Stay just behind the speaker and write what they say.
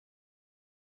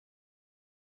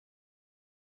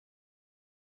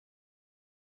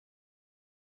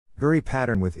Girih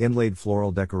pattern with inlaid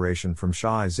floral decoration from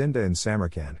Shah-i-Zinda in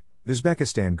Samarkand,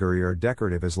 Uzbekistan Girih are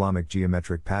decorative Islamic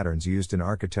geometric patterns used in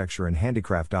architecture and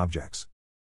handicraft objects.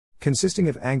 Consisting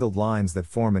of angled lines that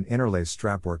form an interlaced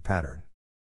strapwork pattern.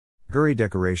 Girih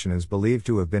decoration is believed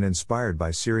to have been inspired by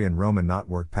Syrian Roman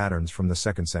knotwork patterns from the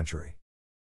 2nd century.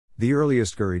 The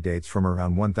earliest Girih dates from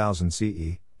around 1000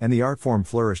 CE, and the art form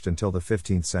flourished until the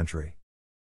 15th century.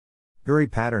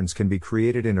 Girih patterns can be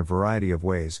created in a variety of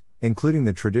ways, including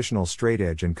the traditional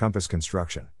straightedge and compass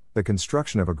construction, the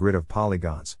construction of a grid of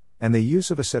polygons, and the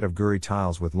use of a set of Girih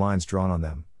tiles with lines drawn on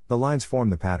them. The lines form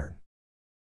the pattern.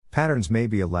 Patterns may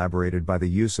be elaborated by the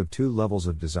use of two levels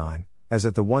of design, as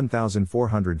at the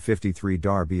 1453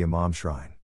 Dar-e Imam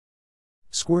Shrine.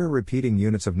 Square repeating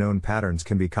units of known patterns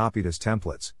can be copied as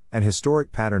templates, and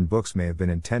historic pattern books may have been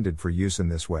intended for use in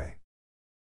this way.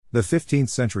 The 15th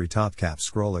century Topkap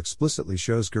scroll explicitly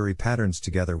shows Girih patterns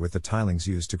together with the tilings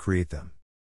used to create them.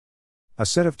 A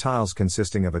set of tiles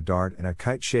consisting of a dart and a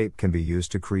kite shape can be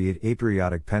used to create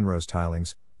aperiodic Penrose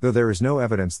tilings, though there is no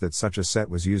evidence that such a set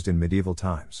was used in medieval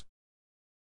times.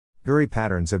 Girih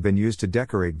patterns have been used to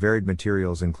decorate varied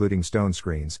materials including stone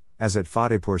screens, as at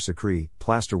Fatehpur Sikri,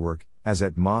 plasterwork, as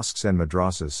at mosques and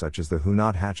madrasas such as the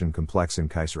Hunat Hachin complex in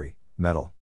Kayseri,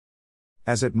 metal.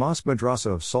 As at Mosque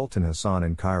Madrasa of Sultan Hassan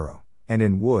in Cairo, and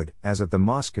in wood, as at the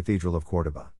Mosque Cathedral of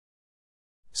Córdoba.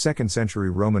 2nd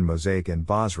century Roman mosaic in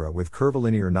Basra with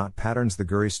curvilinear knot patterns. The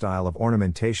Girih style of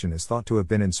ornamentation is thought to have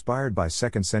been inspired by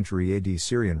 2nd century AD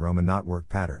Syrian Roman knotwork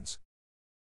patterns.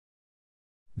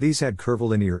 These had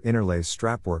curvilinear interlaced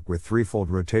strapwork with threefold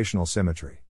rotational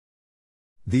symmetry.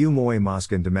 The Umoy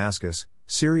Mosque in Damascus,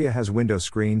 Syria has window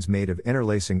screens made of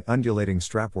interlacing undulating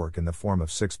strapwork in the form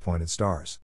of six-pointed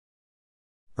stars.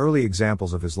 Early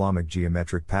examples of Islamic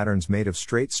geometric patterns made of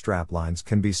straight strap lines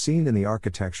can be seen in the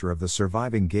architecture of the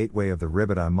surviving gateway of the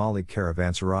Ribad-i-Malik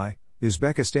caravanserai,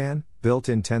 Uzbekistan, built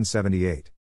in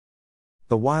 1078.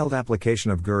 The wild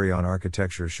application of Girih on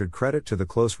architecture should credit to the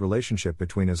close relationship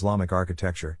between Islamic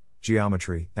architecture,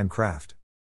 geometry, and craft.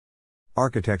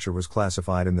 Architecture was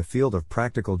classified in the field of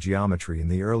practical geometry in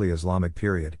the early Islamic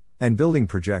period, and building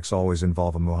projects always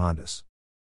involve a muhandis.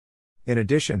 In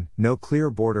addition, no clear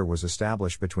border was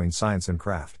established between science and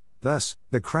craft, thus,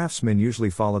 the craftsman usually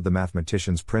followed the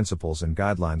mathematician's principles and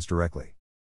guidelines directly.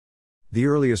 The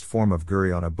earliest form of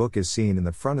Girih on a book is seen in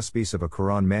the frontispiece of a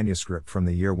Quran manuscript from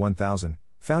the year 1000,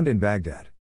 found in Baghdad.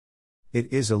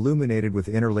 It is illuminated with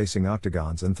interlacing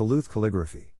octagons and thuluth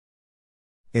calligraphy.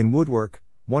 In woodwork,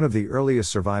 one of the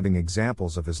earliest surviving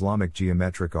examples of Islamic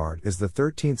geometric art is the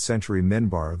 13th century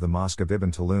minbar of the Mosque of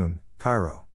Ibn Tulun,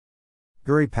 Cairo.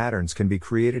 Girih patterns can be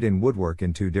created in woodwork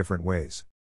in two different ways.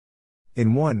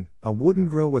 In one, a wooden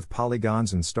grill with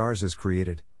polygons and stars is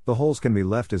created. The holes can be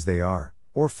left as they are,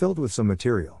 or filled with some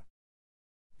material.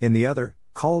 In the other,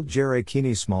 called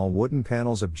gereh, small wooden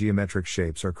panels of geometric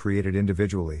shapes are created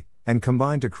individually, and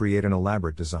combined to create an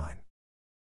elaborate design.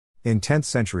 In 10th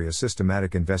century a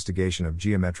systematic investigation of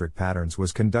geometric patterns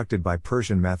was conducted by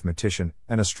Persian mathematician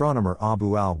and astronomer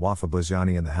Abu al-Wafa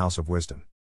Buzjani in the House of Wisdom.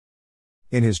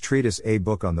 In his treatise A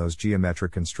Book on Those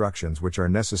Geometric Constructions Which Are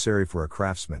Necessary for a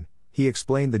Craftsman, he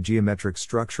explained the geometric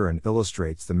structure and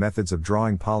illustrates the methods of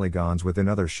drawing polygons within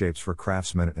other shapes for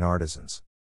craftsmen and artisans.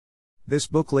 This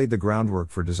book laid the groundwork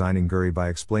for designing Girih by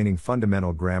explaining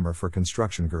fundamental grammar for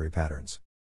construction Girih patterns.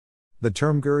 The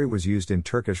term Girih was used in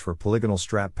Turkish for polygonal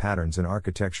strap patterns in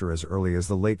architecture as early as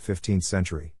the late 15th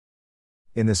century.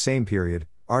 In the same period,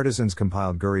 artisans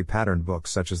compiled Girih pattern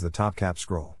books such as the Topkap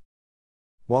scroll.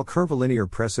 While curvilinear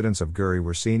precedents of Girih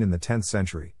were seen in the 10th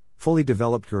century, fully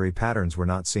developed Girih patterns were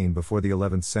not seen before the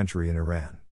 11th century in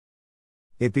Iran.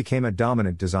 It became a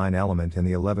dominant design element in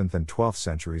the 11th and 12th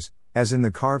centuries, as in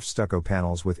the carved stucco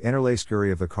panels with interlaced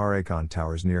Girih of the Karakan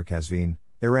towers near Qazvin,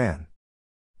 Iran.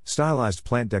 Stylized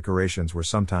plant decorations were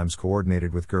sometimes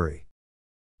coordinated with Girih.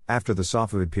 After the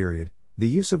Safavid period, the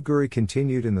use of Girih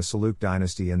continued in the Seljuk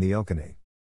dynasty and the Ilkhanate.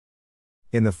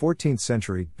 In the 14th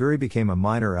century, Girih became a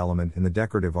minor element in the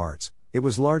decorative arts. It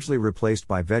was largely replaced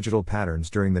by vegetal patterns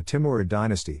during the Timurid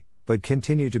dynasty, but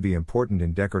continued to be important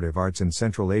in decorative arts in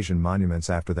Central Asian monuments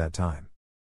after that time.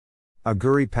 A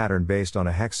Girih pattern based on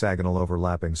a hexagonal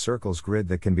overlapping circles grid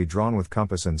that can be drawn with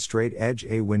compass and straight edge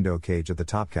a window cage at the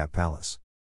Topkap Palace.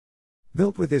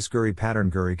 Built with this Girih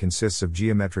pattern, Girih consists of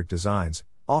geometric designs,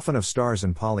 often of stars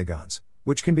and polygons,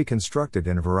 which can be constructed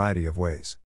in a variety of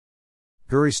ways.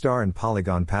 Girih star and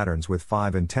polygon patterns with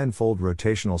 5 and 10-fold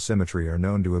rotational symmetry are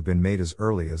known to have been made as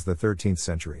early as the 13th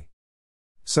century.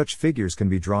 Such figures can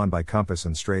be drawn by compass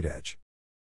and straight edge.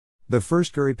 The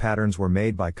first Girih patterns were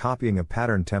made by copying a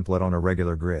pattern template on a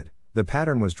regular grid. The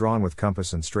pattern was drawn with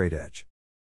compass and straight edge.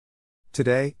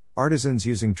 Today, artisans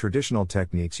using traditional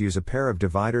techniques use a pair of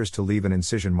dividers to leave an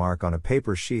incision mark on a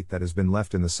paper sheet that has been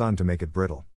left in the sun to make it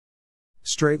brittle.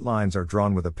 Straight lines are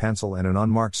drawn with a pencil and an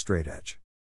unmarked straight edge.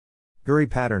 Girih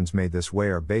patterns made this way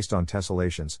are based on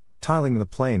tessellations, tiling the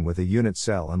plane with a unit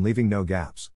cell and leaving no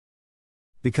gaps.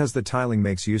 Because the tiling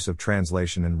makes use of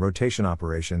translation and rotation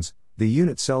operations, the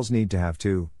unit cells need to have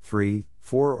 2, 3,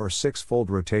 4 or 6-fold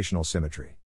rotational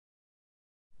symmetry.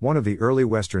 One of the early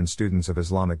Western students of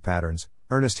Islamic patterns,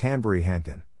 Ernest Hanbury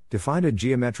Hankin, defined a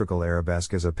geometrical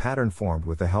arabesque as a pattern formed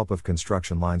with the help of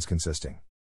construction lines consisting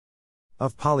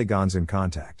of polygons in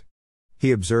contact.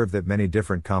 He observed that many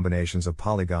different combinations of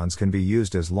polygons can be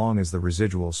used as long as the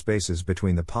residual spaces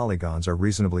between the polygons are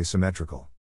reasonably symmetrical.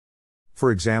 For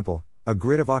example, a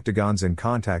grid of octagons in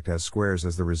contact has squares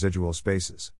as the residual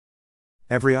spaces.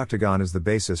 Every octagon is the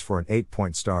basis for an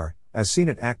 8-point star, as seen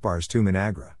at Akbar's tomb in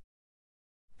Agra.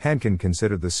 Hankin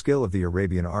considered the skill of the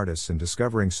Arabian artists in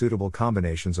discovering suitable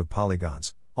combinations of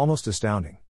polygons, almost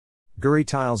astounding. Girih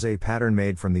tiles. A pattern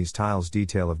made from these tiles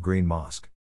detail of green mosque.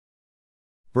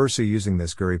 Bursa using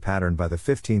this Girih pattern by the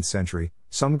 15th century,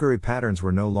 some Girih patterns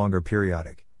were no longer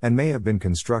periodic, and may have been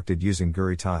constructed using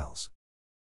Girih tiles.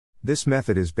 This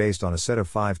method is based on a set of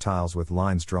 5 tiles with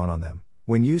lines drawn on them.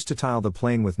 When used to tile the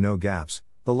plane with no gaps,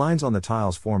 the lines on the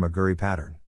tiles form a Girih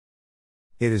pattern.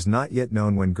 It is not yet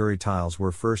known when Girih tiles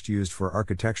were first used for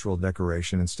architectural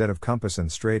decoration instead of compass and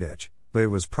straightedge, but it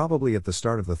was probably at the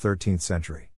start of the 13th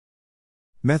century.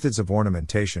 Methods of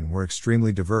ornamentation were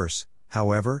extremely diverse,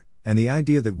 however, and the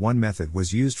idea that one method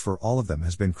was used for all of them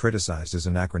has been criticized as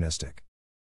anachronistic.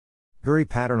 Girih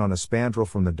pattern on a spandrel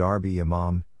from the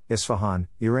Darb-e-Imam, Isfahan,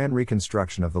 Iran.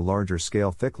 Reconstruction of the larger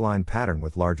scale thick line pattern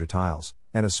with larger tiles,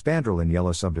 and a spandrel in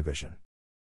yellow subdivision.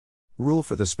 Rule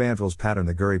for the spandrels pattern.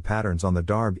 The Girih patterns on the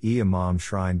Darb-e-Imam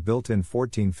shrine built in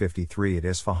 1453 at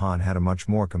Isfahan had a much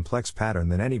more complex pattern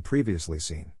than any previously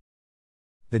seen.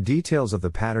 The details of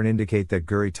the pattern indicate that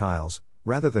Girih tiles,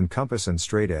 rather than compass and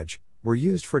straight edge, were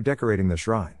used for decorating the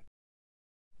shrine.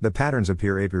 The patterns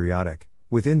appear aperiodic.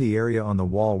 Within the area on the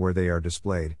wall where they are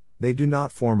displayed, they do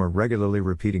not form a regularly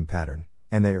repeating pattern,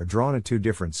 and they are drawn at 2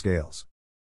 different scales.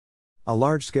 A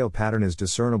large-scale pattern is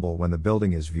discernible when the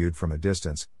building is viewed from a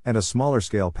distance, and a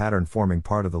smaller-scale pattern forming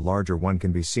part of the larger one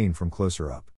can be seen from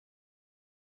closer up.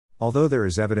 Although there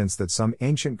is evidence that some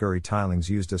ancient Girih tilings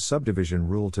used a subdivision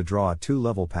rule to draw a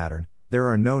 2-level pattern, there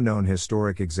are no known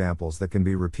historic examples that can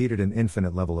be repeated an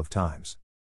infinite level of times.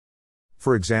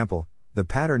 For example, the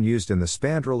pattern used in the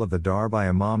spandrel of the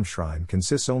Darb-e-Imam shrine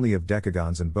consists only of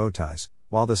decagons and bow ties,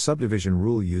 while the subdivision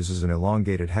rule uses an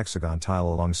elongated hexagon tile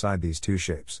alongside these 2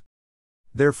 shapes.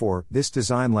 Therefore, this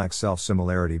design lacks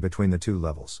self-similarity between the 2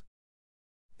 levels.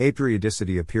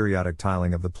 Aperiodicity. A periodic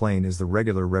tiling of the plane is the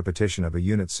regular repetition of a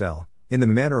unit cell, in the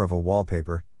manner of a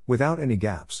wallpaper, without any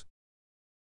gaps.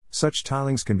 Such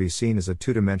tilings can be seen as a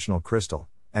 2-dimensional crystal,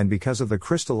 and because of the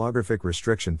crystallographic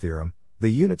restriction theorem, the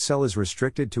unit cell is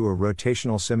restricted to a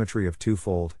rotational symmetry of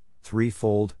 2-fold,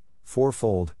 3-fold,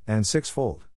 4-fold, and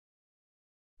 6-fold.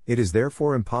 It is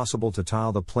therefore impossible to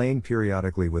tile the plane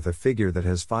periodically with a figure that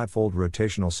has 5-fold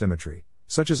rotational symmetry,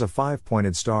 such as a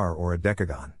 5-pointed star or a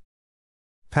decagon.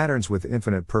 Patterns with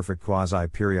infinite perfect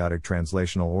quasi-periodic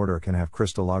translational order can have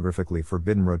crystallographically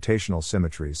forbidden rotational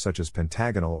symmetries such as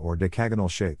pentagonal or decagonal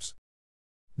shapes.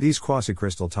 These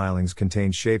quasi-crystal tilings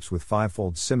contain shapes with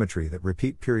 5-fold symmetry that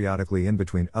repeat periodically in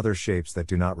between other shapes that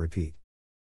do not repeat.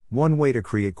 One way to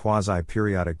create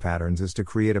quasi-periodic patterns is to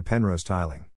create a Penrose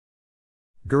tiling.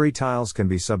 Girih tiles can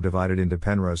be subdivided into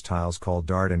Penrose tiles called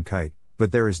dart and kite,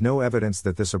 but there is no evidence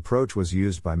that this approach was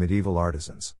used by medieval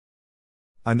artisans.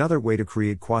 Another way to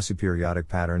create quasi-periodic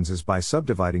patterns is by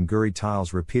subdividing Girih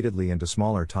tiles repeatedly into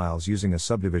smaller tiles using a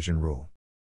subdivision rule.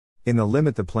 In the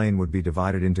limit, the plane would be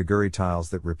divided into Girih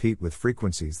tiles that repeat with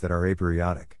frequencies that are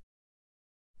aperiodic.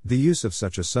 The use of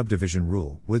such a subdivision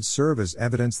rule would serve as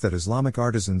evidence that Islamic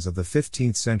artisans of the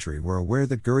 15th century were aware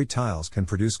that Girih tiles can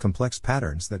produce complex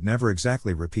patterns that never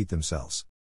exactly repeat themselves.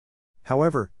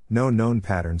 However, no known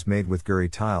patterns made with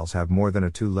Girih tiles have more than a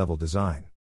 2-level design.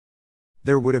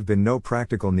 There would have been no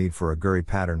practical need for a Girih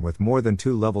pattern with more than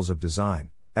 2 levels of design,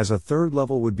 as a 3rd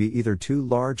level would be either too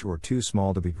large or too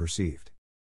small to be perceived.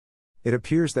 It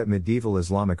appears that medieval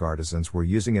Islamic artisans were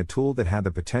using a tool that had the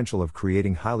potential of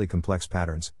creating highly complex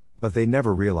patterns, but they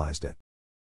never realized it.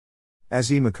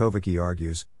 As E. Makovici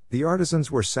argues, the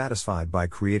artisans were satisfied by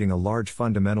creating a large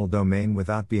fundamental domain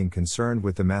without being concerned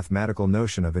with the mathematical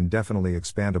notion of indefinitely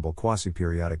expandable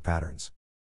quasi-periodic patterns.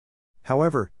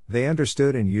 However, they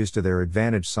understood and used to their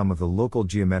advantage some of the local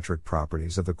geometric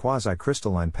properties of the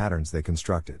quasi-crystalline patterns they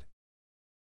constructed.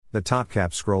 The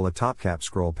topcap scroll. A topcap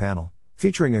scroll panel,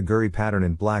 Featuring a Girih pattern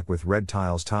in black with red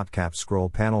tiles, top cap scroll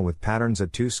panel with patterns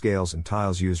at 2 scales and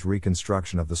tiles used,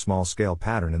 reconstruction of the small scale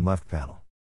pattern in left panel.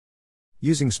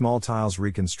 Using small tiles,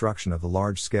 reconstruction of the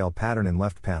large scale pattern in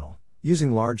left panel.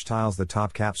 Using large tiles, the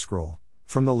top cap scroll,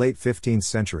 from the late 15th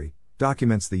century,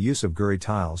 documents the use of Girih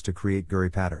tiles to create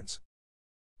Girih patterns.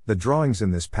 The drawings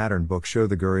in this pattern book show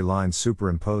the Girih lines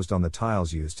superimposed on the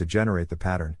tiles used to generate the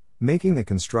pattern, making the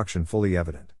construction fully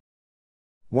evident.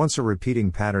 Once a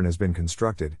repeating pattern has been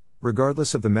constructed,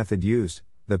 regardless of the method used,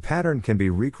 the pattern can be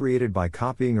recreated by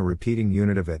copying a repeating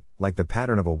unit of it, like the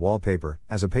pattern of a wallpaper,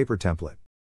 as a paper template.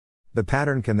 The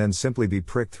pattern can then simply be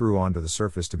pricked through onto the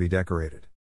surface to be decorated.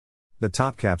 The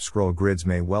top cap scroll grids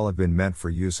may well have been meant for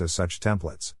use as such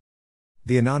templates.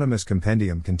 The anonymous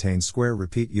compendium contains square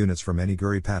repeat units from any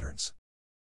Girih patterns.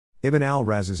 Ibn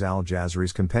al-Razaz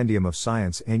al-Jazari's Compendium of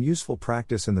Science and Useful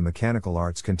Practice in the Mechanical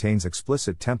Arts contains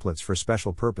explicit templates for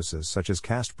special purposes such as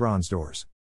cast bronze doors.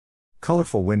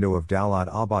 Colorful window of Dawlat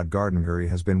Abad garden Girih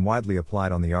has been widely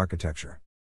applied on the architecture.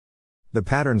 The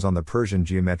patterns on the Persian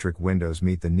geometric windows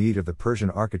meet the need of the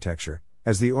Persian architecture,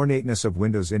 as the ornateness of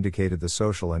windows indicated the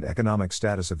social and economic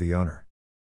status of the owner.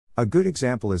 A good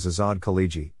example is Azad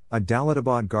Khaliji, a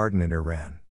Dawlatabad garden in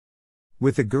Iran.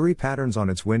 With the Girih patterns on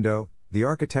its window, the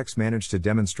architects managed to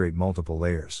demonstrate multiple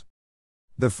layers.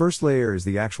 The first layer is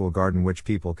the actual garden which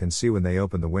people can see when they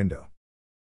open the window.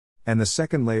 And the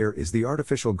second layer is the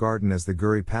artificial garden, as the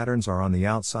Girih patterns are on the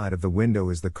outside of the window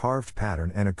is the carved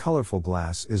pattern, and a colorful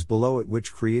glass is below it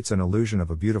which creates an illusion of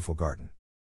a beautiful garden.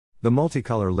 The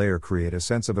multicolor layer create a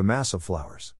sense of a mass of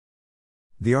flowers.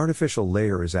 The artificial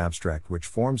layer is abstract, which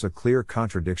forms a clear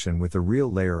contradiction with the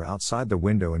real layer outside the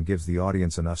window and gives the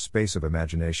audience enough space of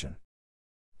imagination.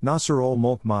 Nasr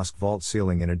ol-Mulk Mosque vault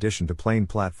ceiling. In addition to plain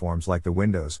platforms like the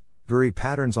windows, Girih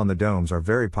patterns on the domes are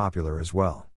very popular as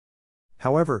well.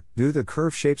 However, due to the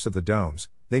curved shapes of the domes,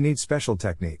 they need special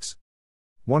techniques.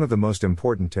 One of the most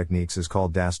important techniques is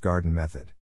called Dast garden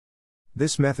method.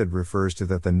 This method refers to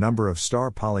that the number of star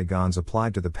polygons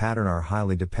applied to the pattern are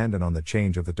highly dependent on the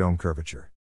change of the dome curvature.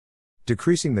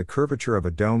 Decreasing the curvature of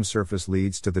a dome surface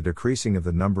leads to the decreasing of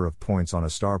the number of points on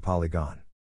a star polygon.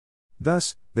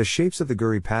 Thus, the shapes of the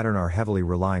Girih pattern are heavily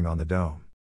relying on the dome.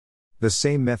 The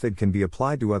same method can be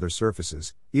applied to other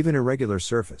surfaces, even irregular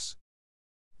surface.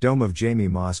 Dome of Jami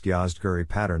Mosque Yazd Girih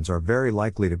patterns are very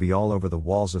likely to be all over the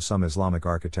walls of some Islamic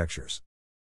architectures.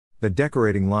 The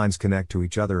decorating lines connect to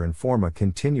each other and form a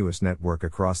continuous network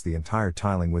across the entire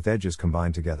tiling with edges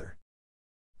combined together.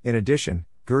 In addition,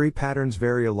 Girih patterns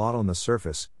vary a lot on the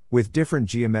surface, with different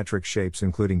geometric shapes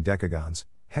including decagons,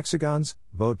 hexagons,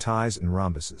 bow ties and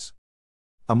rhombuses.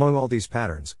 Among all these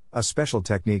patterns, a special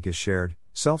technique is shared,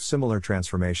 self-similar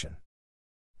transformation.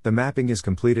 The mapping is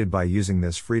completed by using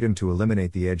this freedom to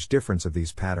eliminate the edge difference of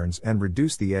these patterns and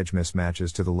reduce the edge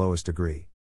mismatches to the lowest degree.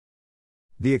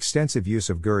 The extensive use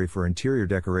of Girih for interior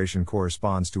decoration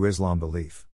corresponds to Islam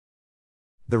belief.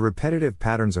 The repetitive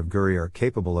patterns of Girih are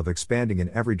capable of expanding in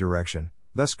every direction,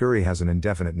 thus Girih has an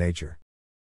indefinite nature.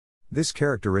 This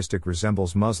characteristic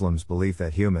resembles Muslims' belief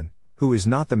that human, who is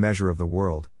not the measure of the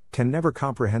world, can never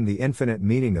comprehend the infinite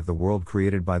meaning of the world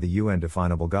created by the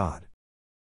undefinable God.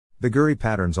 The Girih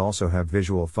patterns also have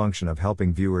visual function of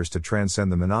helping viewers to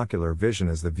transcend the monocular vision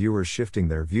as the viewers shifting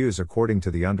their views according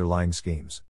to the underlying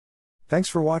schemes. Thanks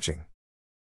for watching.